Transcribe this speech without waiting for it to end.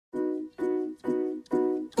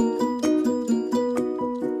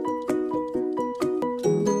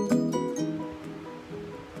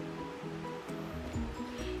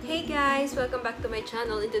guys! Welcome back to my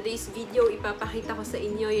channel. In today's video, ipapakita ko sa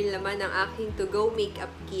inyo yung laman ng aking to-go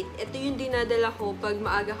makeup kit. Ito yung dinadala ko pag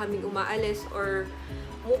maaga kaming umaalis or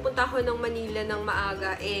pupunta ako ng Manila ng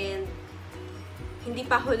maaga and hindi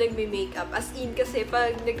pa ako nagme-makeup. As in, kasi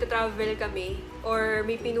pag nagta-travel kami or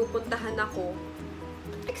may pinupuntahan ako,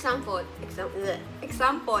 example,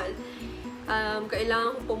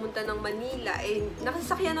 kailangan ko pumunta ng Manila and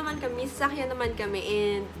sasakyan naman kami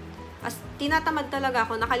and as tinatamad talaga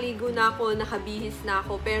ako, nakaligo na ako, nakabihis na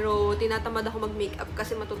ako, pero tinatamad ako mag-makeup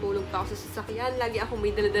kasi matutulog pa ako sa sasakyan. Lagi ako may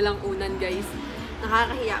daladalang unan, guys.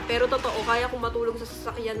 Nakakahiya. Pero totoo, kaya kong matulog sa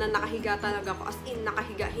sasakyan na nakahiga talaga ako. As in,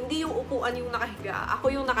 nakahiga. Hindi yung upuan yung nakahiga. Ako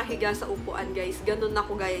yung nakahiga sa upuan, guys. Ganun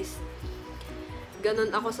ako, guys. Ganun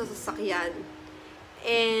ako sa sasakyan.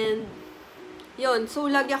 And yon, so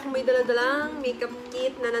lagi ako may daladalang makeup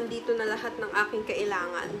kit na nandito na lahat ng aking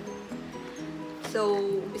kailangan. So,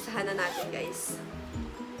 umpisahan na natin, guys.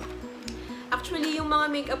 Actually, yung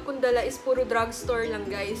mga makeup kong dala is puro drugstore lang,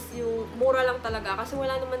 guys. Yung mura lang talaga. Kasi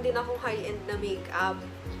wala naman din akong high-end na makeup.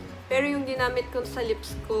 Pero yung ginamit ko sa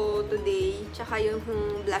lips ko today, tsaka yung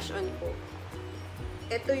blush on ko.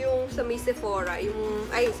 Ito yung sa may Sephora.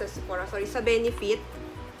 Sa Benefit.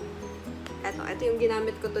 Ito yung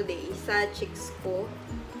ginamit ko today sa cheeks ko.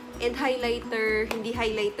 And highlighter. Hindi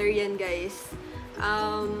highlighter yan, guys.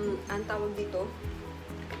 Ang tawag dito,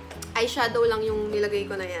 eyeshadow lang yung nilagay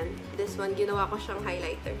ko na yan. This one, ginawa ko siyang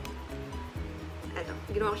highlighter.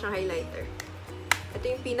 Ginawa ko siyang highlighter. Ito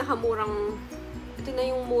yung pinakamurang, ito na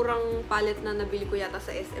yung murang palette na nabili ko yata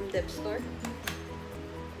sa SM Dev Store.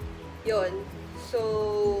 Yon. So,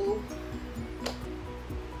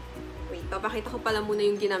 wait, papakita ko pala muna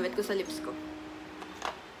yung ginamit ko sa lips ko.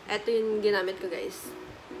 Ito yung ginamit ko, guys.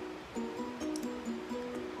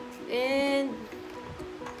 And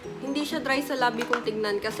hindi siya dry sa labi kong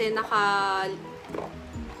tignan kasi tawag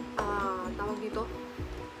dito,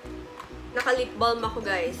 naka-lip balm ako,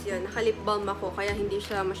 guys. Yun, naka-lip balm ako kaya hindi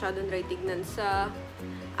siya masyadong dry tignan sa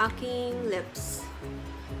aking lips.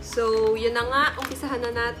 So, yun na nga, umpisahan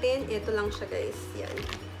na natin. Ito lang siya, guys. Yan.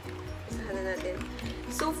 Umpisahan na natin.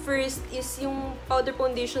 So, first is yung powder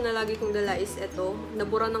foundation na lagi kong dala is ito.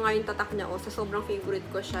 Nabura na nga yung tatak niya. Sa sobrang favorite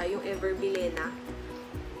ko siya, yung Ever Bilena.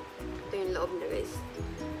 Ito yung loob niya, guys.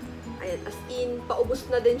 Ayan, as in, paubos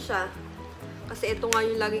na din siya. Kasi ito nga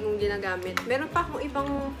yung lagi kong ginagamit. Meron pa akong ibang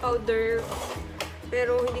powder,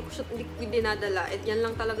 pero hindi ko dinadala. At yan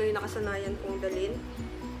lang talaga yung nakasanayan kong dalhin.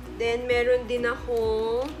 Then, meron din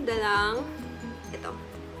akong dalang, ito,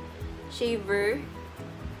 shaver.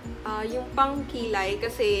 Yung pang kilay,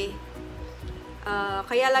 kasi,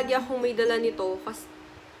 kaya lagi akong may dala nito. Kasi,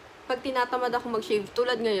 pag tinatamad ako mag-shave,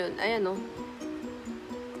 tulad ngayon, ayan o.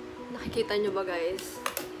 Nakikita nyo ba, guys?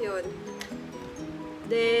 Yun.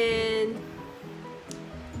 Then,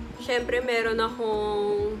 syempre, meron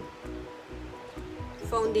akong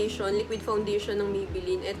foundation, liquid foundation ng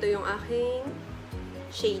Maybelline. Ito yung aking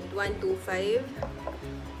shade 125.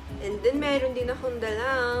 And then, meron din akong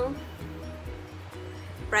dalang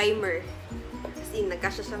primer. Kasi,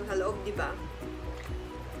 nagkasya siyang sa loob, diba?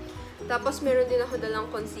 Tapos, meron din ako dalang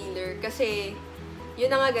concealer. Kasi, yun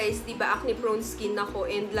na nga, guys, diba, acne prone skin ako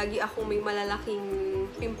and lagi akong may malalaking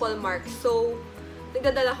pimple marks. So,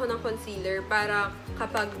 nagdadala ko ng concealer para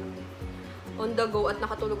kapag on the go at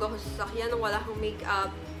nakatulog ako sa sasakyan nang wala akong makeup,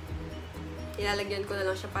 ilalagyan ko na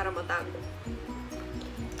lang siya para matago.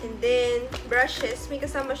 And then, brushes. May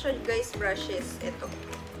kasama siya, guys, brushes. Ito.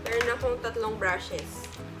 Meron akong 3 brushes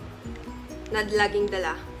na laging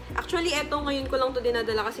dala. Actually, ito ngayon ko lang to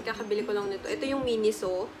dinadala kasi kakabili ko lang nito. Ito yung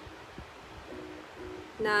miniso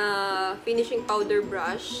na finishing powder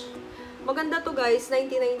brush. Maganda to, guys.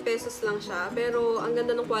 99 pesos lang siya. Pero, ang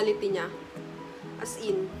ganda ng quality niya. As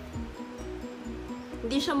in.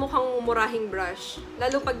 Hindi siya mukhang murahing brush.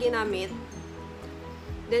 Lalo pag ginamit.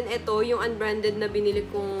 Then, ito, yung unbranded na binili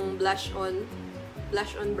kong blush on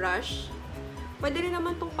brush. Pwede rin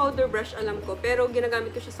naman tong powder brush, alam ko. Pero,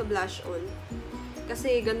 ginagamit ko siya sa blush on.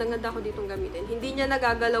 Kasi, ganda-ganda ko ditong gamitin. Hindi niya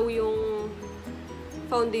nagagalaw yung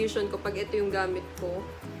foundation ko pag ito yung gamit ko.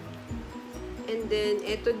 And then,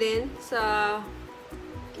 ito din, sa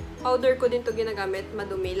powder ko din to ginagamit,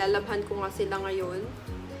 madumi. Lalabhan ko nga sila ngayon.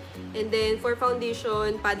 And then, for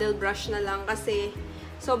foundation, paddle brush na lang kasi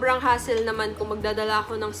sobrang hassle naman kung magdadala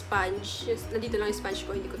ako ng sponge. Nandito lang yung sponge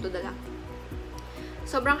ko, hindi ko to dala.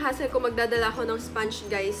 Sobrang hassle kung magdadala ako ng sponge,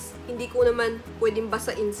 guys. Hindi ko naman pwedeng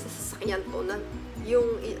basain sa sasakyan to.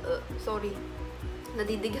 Sorry.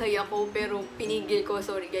 Nadidighay ako, pero pinigil ko.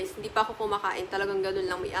 Sorry, guys. Hindi pa ako kumakain. Talagang ganun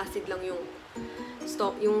lang. May acid lang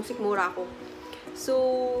yung sikmura ko. So,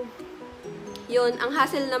 Yun, ang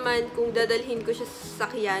hassle naman kung dadalhin ko siya sa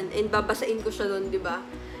sasakyan and babasain ko siya doon, di ba?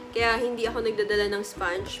 Kaya hindi ako nagdadala ng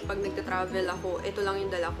sponge pag nagta-travel ako. Ito lang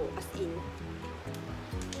yung dala ko, as in.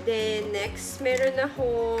 Then, next, meron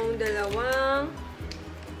akong dalawang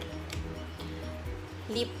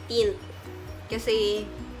lip tint. Kasi,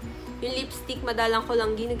 yung lipstick, madalang ko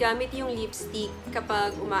lang ginagamit yung lipstick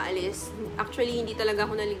kapag umaalis. Actually, hindi talaga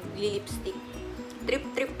ako nagli-lipstick.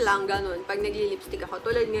 Trip-trip lang, ganun. Pag nagli-lipstick ako.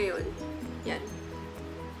 Tulad ngayon. Yan.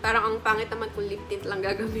 Parang ang pangit naman kung lip tint lang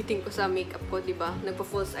gagamitin ko sa makeup ko, diba?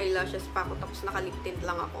 Nagpa-false eyelashes pa ako, tapos naka-lip tint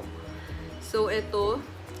lang ako. So, ito.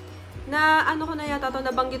 Na, ano ko na yata to,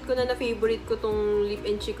 nabanggit ko na favorite ko tong lip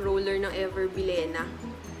and cheek roller ng Ever Bilena.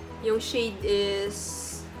 Yung shade is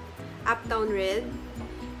Uptown Red.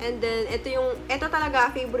 And then, ito talaga,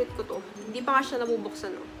 favorite ko to. Hindi pa nga siya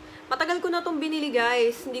nabubuksan, no? Matagal ko na tong binili,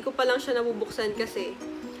 guys. Hindi ko pa lang siya nabubuksan kasi,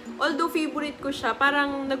 although favorite ko siya,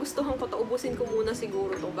 parang nagustuhan ko to. Ubusin ko muna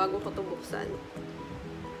siguro to bago ko to buksan.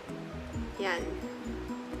 Yan.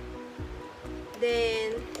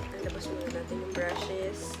 Then, labas muna natin yung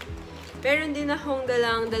brushes. Meron din akong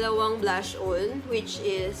dalawang blush on, which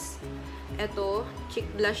is, ito, cheek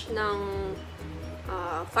blush ng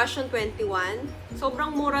Fashion 21.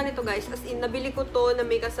 Sobrang mura nito, guys. As in, nabili ko to na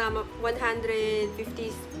may kasama 150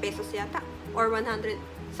 pesos yata. Or 100,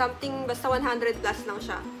 something, basta 100 plus lang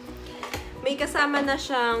siya. May kasama na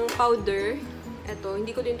siyang powder. Ito,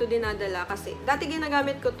 hindi ko din to dinadala kasi, dati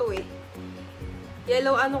ginagamit ko to eh.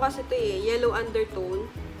 Yellow ano kasi to eh, yellow undertone.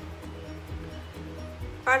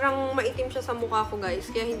 Parang maitim siya sa mukha ko, guys.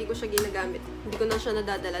 Kaya hindi ko siya ginagamit. Hindi ko na siya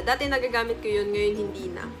nadadala. Dati nagagamit ko yun, ngayon hindi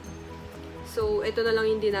na. So, ito na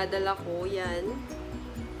lang yung dinadala ko. Yan.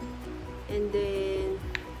 And then,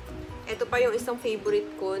 ito pa yung isang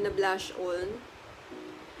favorite ko na blush on.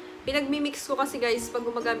 Pinagmimix ko kasi, guys, pag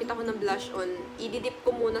gumagamit ako ng blush on, ididip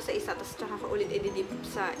ko muna sa isa, tapos tsaka ko ulit ididip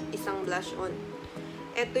sa isang blush on.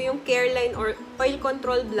 Ito yung Careline or Oil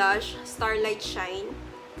Control Blush, Starlight Shine.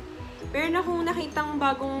 Meron akong nakitang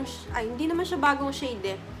bagong, hindi naman siya bagong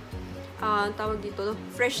shade eh. Tawag dito,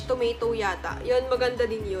 Fresh Tomato yata. Yun, maganda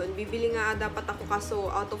din yun. Bibili nga dapat ako kaso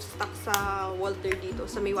out of stock sa Walter dito,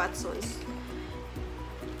 sa may Watsons.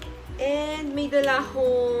 And may dala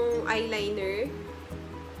akong eyeliner.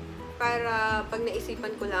 Para pag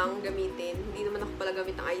naisipan ko lang gamitin. Hindi naman ako pala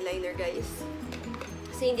gamit ng eyeliner, guys.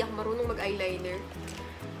 Kasi hindi ako marunong mag-eyeliner.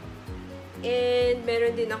 And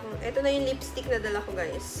meron din akong, eto na yung lipstick na dala ko,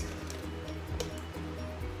 guys.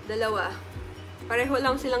 Dalawa. Pareho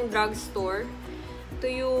lang silang drugstore. Ito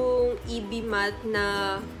yung EB matte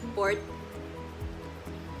na port.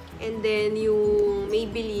 And then, yung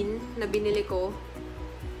Maybelline na binili ko.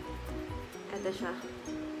 Ito siya.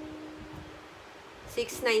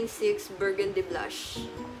 696 Burgundy Blush.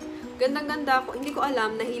 Gandang-ganda ako. Hindi ko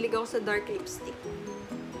alam, nahilig ako sa dark lipstick.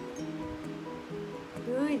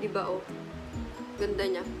 Uy, diba oh? Ganda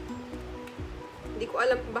niya. Hindi ko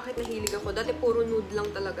alam bakit nahilig ako. Dati puro nude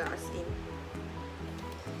lang talaga, as in.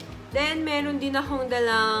 Then, meron din akong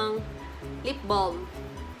dalang lip balm.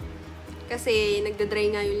 Kasi,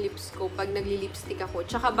 nagda-dry nga yung lips ko pag nagli-lipstick ako.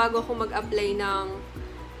 Tsaka, bago ako mag-apply ng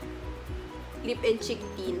lip and cheek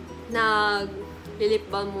tint, nag-lip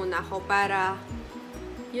balm muna ako para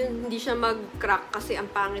yun, hindi siya mag-crack kasi ang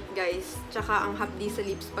pangit, guys. Tsaka, ang hapdi sa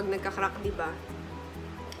lips pag nagka-crack, diba?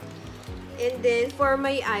 And then, for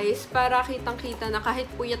my eyes, para kitang-kita na kahit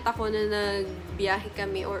puyat ako na nagbiyahe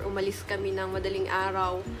kami or umalis kami ng madaling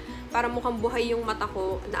araw, para mukhang buhay yung mata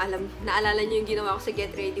ko, naalala niyo yung ginawa ko sa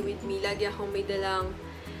Get Ready With Me. Lagi akong may dalang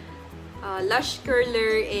lash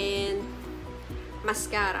curler and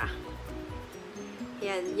mascara.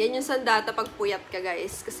 Yan. Yan yung sandata pag puyat ka,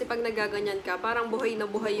 guys. Kasi pag nagaganyan ka, parang buhay na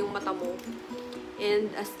buhay yung mata mo. And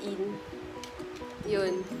as in,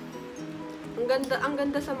 yun. Ang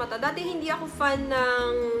ganda sa mata. Dati hindi ako fan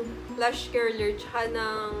ng lash curler tsaka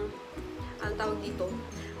ng, ang tawag dito,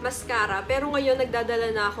 mascara. Pero ngayon, nagdadala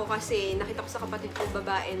na ako kasi nakita ko sa kapatid kong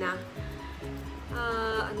babae na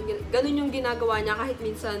ganun yung ginagawa niya kahit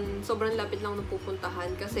minsan sobrang lapit lang napupuntahan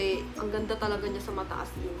kasi ang ganda talaga niya sa mata, as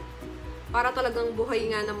in. Para talagang buhay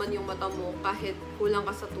nga naman yung mata mo kahit kulang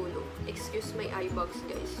ka sa tulog. Excuse my eye bags,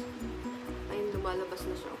 guys. Ayun, lumalabas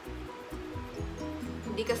na siya.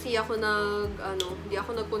 Hindi kasi ako hindi ako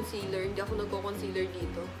nag-concealer. Hindi ako nagko-concealer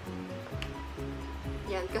dito.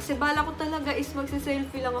 Yan. Kasi bala ko talaga is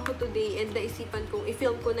magse-selfie lang ako today and naisipan kong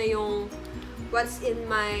i-film ko na yung what's in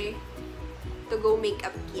my to-go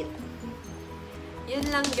makeup kit. Yun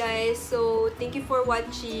lang, guys. So, thank you for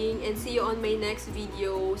watching and see you on my next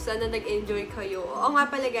video. Sana nag-enjoy kayo. Oo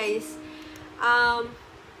nga pala, guys.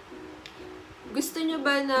 Gusto nyo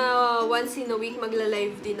ba na once in a week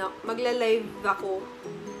magla-live ako?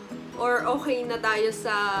 Or okay na tayo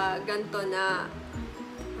sa ganito na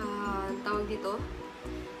tawag dito?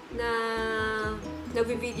 Na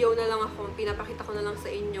nagvi-video na lang ako, pinapakita ko na lang sa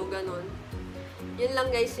inyo, ganon. Yun lang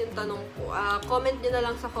guys yung tanong ko. Comment nyo na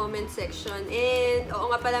lang sa comment section. And, oo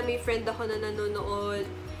nga pala, may friend ako na nanonood.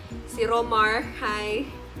 Si Romar, hi.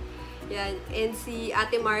 Yan. And si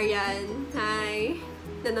Ate Marian, hi.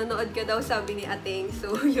 Nanonood ka daw, sabi ni Ating.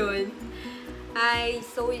 So, yun. Hi.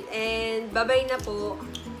 So, and bye-bye na po.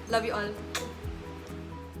 Love you all.